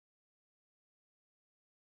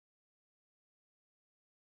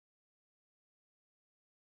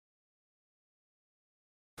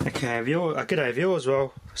Okay, g'day viewers.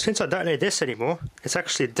 Well, since I don't need this anymore, it's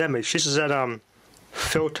actually damaged. This is that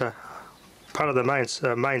filter, part of the mains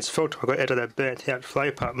filter I got out of that burnt out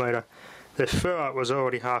flow part motor. The ferrite was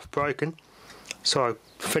already half broken, so I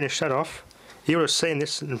finished that off. You would have seen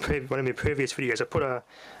this in one of my previous videos. I put a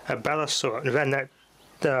ballast saw and ran that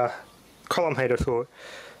column heater through it.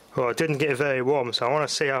 Well, it didn't get very warm, so I want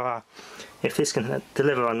to see how if this can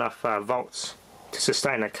deliver enough volts to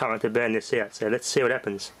sustain the current to burn this out. So let's see what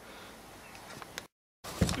happens.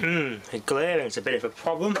 The glaring is a bit of a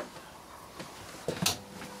problem.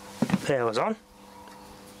 Power's on.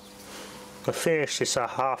 I finished this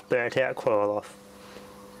half burnt out coil off.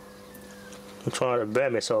 I'm trying to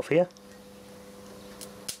burn myself here.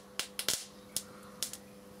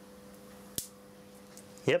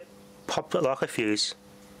 Yep, popped it like a fuse.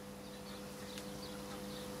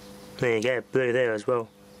 There you go, blew there as well.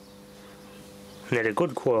 And they're a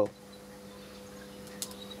good coil.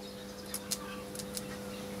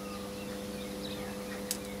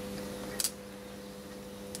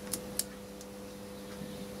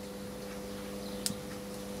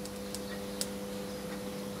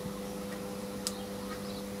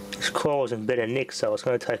 This coil's in better nick, so it's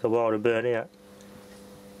going to take a while to burn out.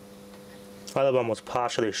 The other one was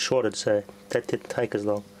partially shorted, so that didn't take as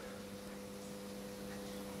long.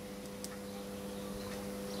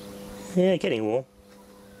 Yeah, getting warm.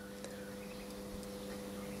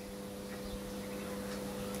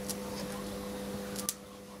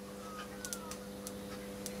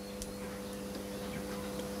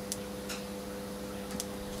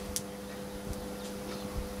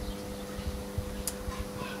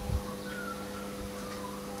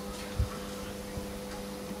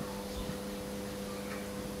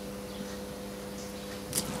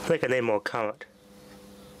 I think I need more current.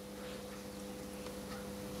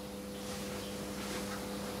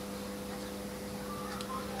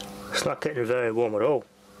 It's not getting very warm at all.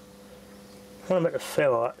 What about the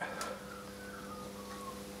ferrite?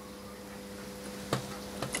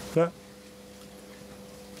 No?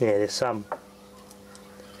 Yeah, there's some.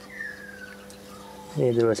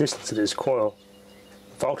 Yeah, the resistance of this coil.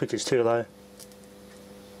 Voltage is too low.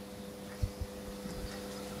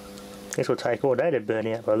 This will take all day to burn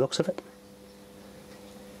out by the looks of it.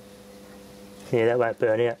 Yeah, that won't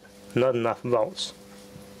burn out. Not enough volts.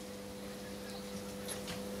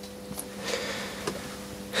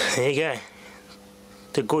 There you go.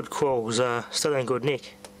 The good coils are still in good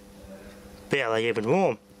nick. Barely even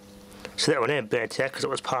warm. So that one there burnt out because it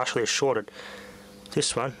was partially shorted.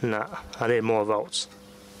 This one, nah, I need more volts.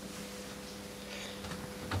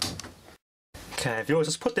 Okay, viewers,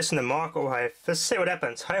 let's put this in the microwave. Let's see what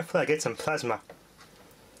happens. Hopefully I get some plasma.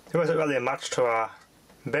 There wasn't really much to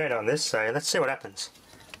burn on this, so let's see what happens.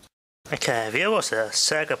 Okay, viewers, the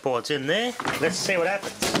circuit board's in there. Let's see what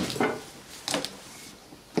happens.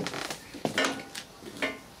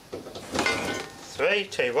 3,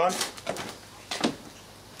 2, 1.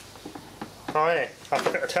 Oh yeah, I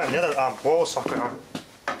forgot to turn the other wall socket on.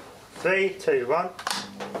 3, 2, 1.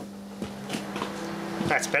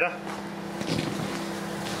 That's better.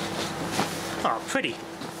 Oh, pretty.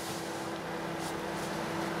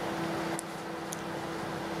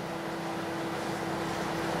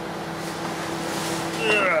 A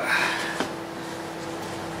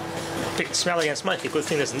bit smelly and smoky. Good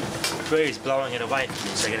thing there's a breeze blowing it away,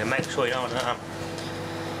 so you're going to make sure you don't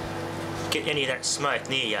get any of that smoke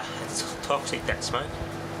near you. It's toxic, that smoke.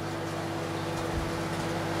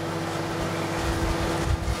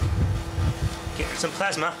 Getting some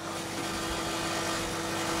plasma.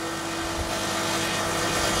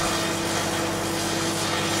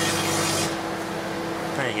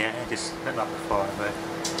 There you go, just lit up the fire there.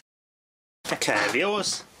 Okay,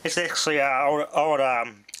 viewers, it's actually an old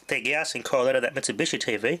Degaussing coil out of that Mitsubishi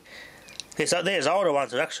TV. There's older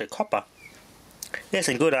ones that are actually copper. There's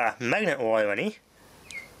some good magnet wire in here.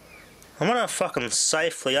 I'm gonna fucking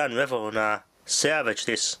safely unravel and salvage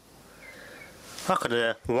this. I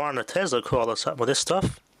could run a Tesla coil or something with this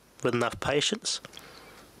stuff, with enough patience.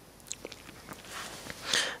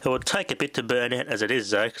 It would take a bit to burn out as it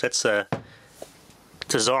is though, because that's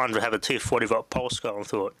designed to have a 240 volt pulse going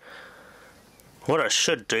through it. What I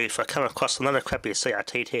should do if I come across another crappy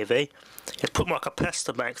CRT TV is put my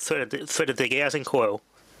capacitor bank through the Degaussing coil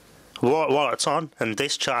while it's on and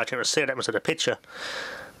discharge it and see what happens to the picture.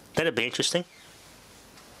 That'd be interesting.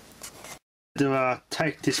 To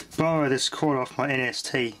borrow this cord off my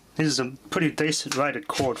NST. This is a pretty decent rated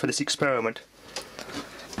cord for this experiment.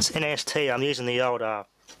 It's NST. I'm using the old that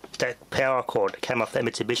power cord that came off that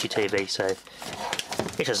Mitsubishi TV, so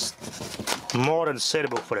this is more than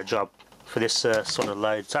suitable for the job for this sort of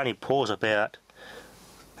load. It only pours about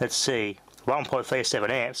let's see, 1.37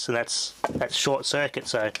 amps, and that's short circuit,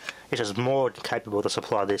 so it's just more capable to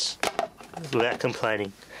supply this without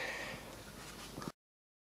complaining.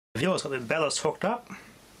 The viewers got the ballast hooked up.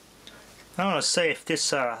 I want to see if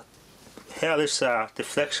this how this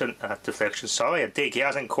degaussing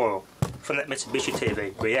coil from that Mitsubishi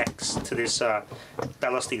TV reacts to this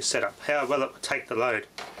ballasting setup. How well it will take the load.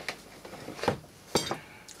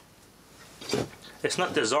 It's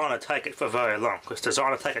not designed to take it for very long. It's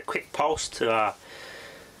designed to take a quick pulse to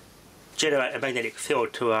generate a magnetic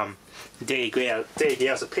field to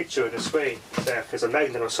degauss a picture in the screen. So if there's a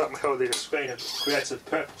magnet or something held in the screen, it creates a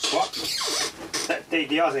purple spot. That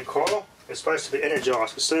degaussing coil is supposed to be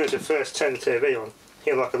energized as soon as you first turn the TV on. You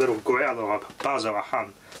hear like a little growl or a buzz or a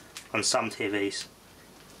hum on some TVs.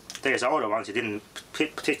 These older ones you didn't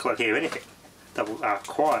particularly hear anything. They were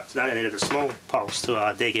quiet, so they only needed a small pulse to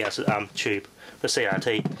degauss the tube, the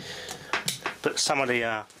CRT. But some of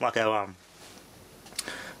the, like our,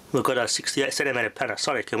 we've got a 68cm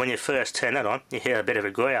Panasonic, and when you first turn that on, you hear a bit of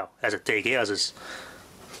a growl as it degausses.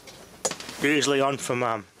 Usually on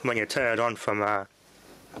from, when you turn it on from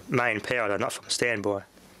main power, though, not from standby.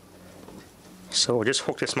 So we'll just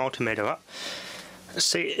hook this multimeter up. Let's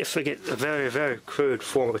see if we get a very, very crude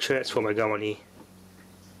form of a transformer going here.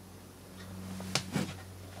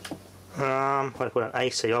 I'm going to put an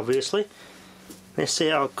AC, obviously. Let's see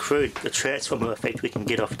how crude the transformer effect we can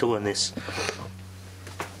get off doing this.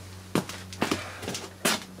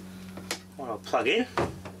 I'll plug in,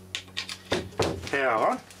 power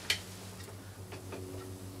on.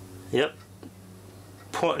 Yep,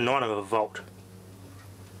 0.9 of a volt.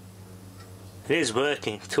 It is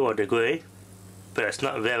working to a degree, but it's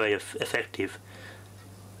not very effective.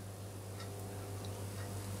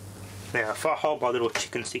 Now if I hold my little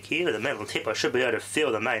chicken stick here with a metal tip, I should be able to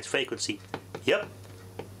feel the mains frequency. Yep,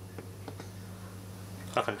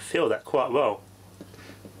 I can feel that quite well.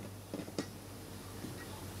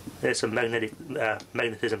 There's some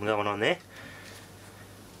magnetism going on there.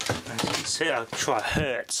 As you can see, I'll try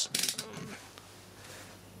hertz.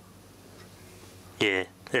 Yeah,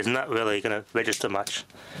 there's not really going to register much.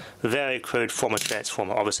 Very crude form of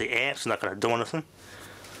transformer. Obviously amps are not going to do anything.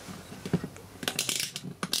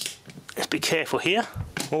 Let's be careful here.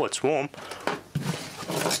 Oh, it's warm.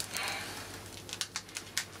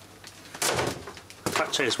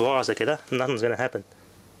 Touch these wires together, nothing's going to happen.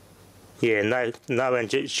 Yeah, no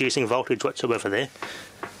inducing voltage whatsoever there.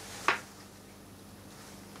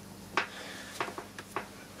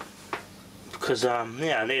 Because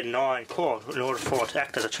yeah, I need an iron core in order for it to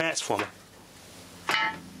act as a transformer.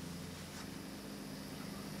 And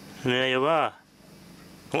there you are.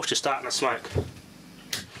 Oh, she's starting to smoke.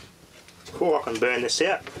 Cool, I can burn this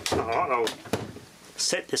out. Alright, I'll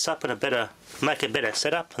set this up in a better, make a better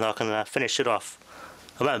setup, and I can finish it off.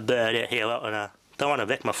 I won't burn it out here, and don't want to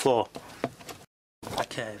wreck my floor.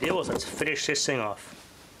 Okay, viewers, let's finish this thing off.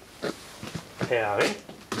 Power in.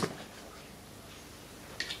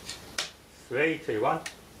 3, 2, 1.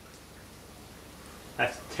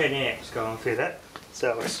 That's 10 amps going through that.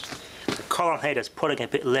 So the column heater is putting a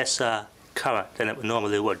bit less current than it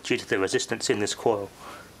normally would due to the resistance in this coil.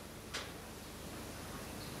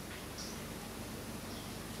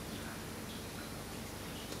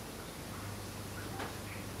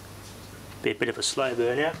 Be a bit of a slow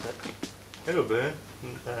burn out, but it'll burn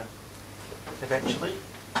eventually.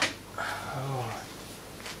 Oh.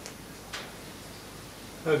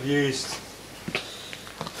 I've used,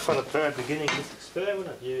 from the very beginning of this experiment,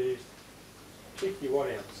 I've used 51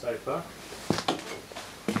 amps so far.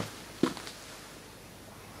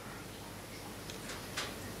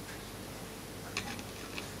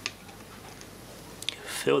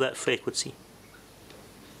 Feel that frequency.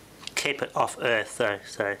 Keep it off earth though,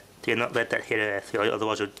 so do not let that hit earth,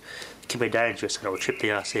 otherwise it can be dangerous and it will trip the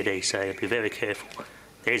RCD, so be very careful.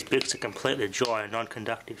 These bricks are completely dry and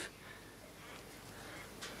non-conductive.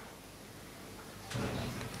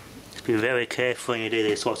 Just be very careful when you do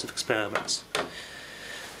these sorts of experiments.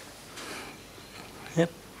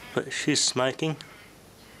 Yep, but she's smoking.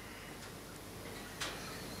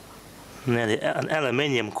 Now an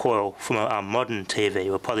aluminium coil from a modern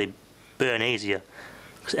TV will probably burn easier,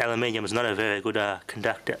 because aluminium is not a very good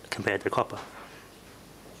conductor compared to copper.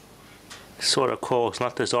 This sort of coil is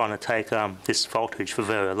not designed to take this voltage for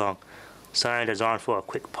very long. It's only designed for a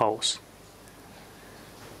quick pulse.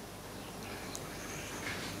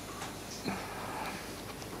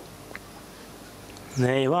 And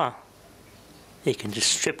there you are. You can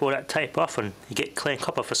just strip all that tape off and you get clean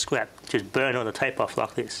copper for scrap. Just burn all the tape off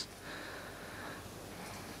like this.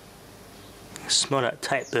 Smell that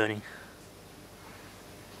tape burning.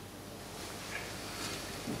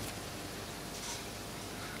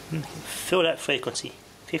 Feel that frequency,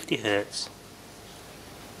 50 Hertz.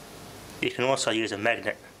 You can also use a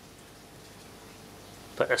magnet,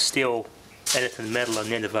 but a steel edited metal on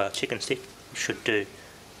the end of a chicken stick should do.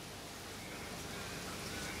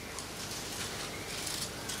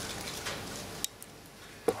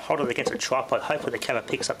 Hold it against a tripod, hopefully the camera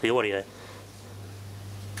picks up the audio.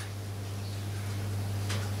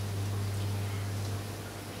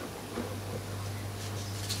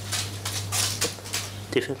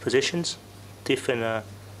 Different positions, different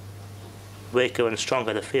weaker and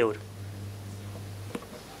stronger the field.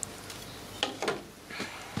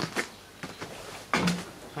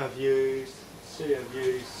 I've used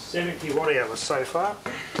 70 watt hours so far.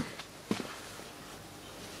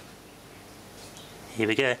 Here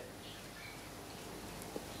we go.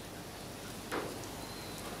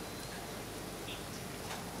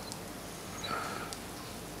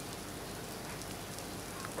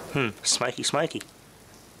 Smoky, smoky.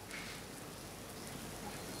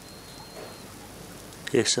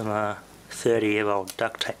 There's some 30-year-old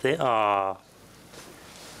duct tape there. Ah.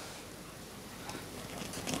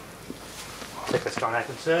 I think it's gone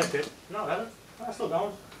open circuit. No, it hasn't. No, it's still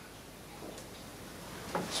going.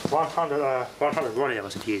 It's 100 watt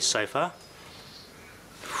hours I've used so far.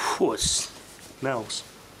 Whew, it smells.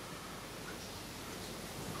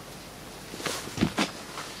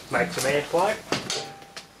 Make some airflow.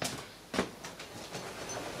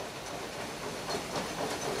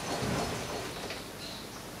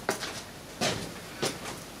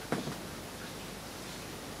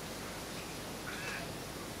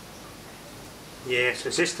 Yes,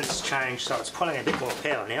 resistance changed, so it's pulling a bit more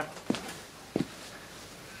power now.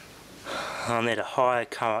 I'll need a higher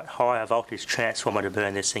current, higher voltage transformer to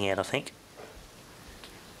burn this thing out, I think.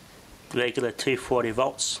 Regular 240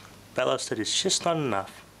 volts, ballasted is just not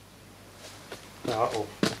enough. Oh,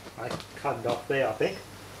 I cut it off there, I think.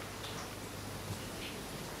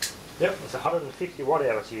 Yep, it's 150 watt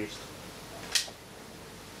hours used.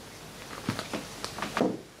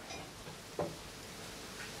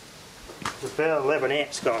 There's about 11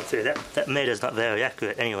 amps going through. That meter's not very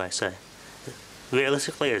accurate anyway, so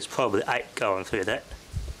realistically it's probably 8 going through that.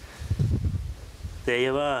 There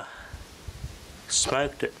you are.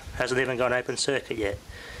 Smoked it. Hasn't even gone open circuit yet.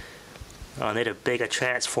 I need a bigger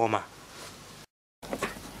transformer.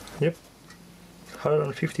 Yep.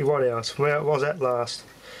 150 watt hours. Where was that last?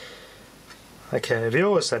 Okay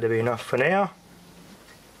viewers, that'll be enough for now.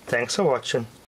 Thanks for watching.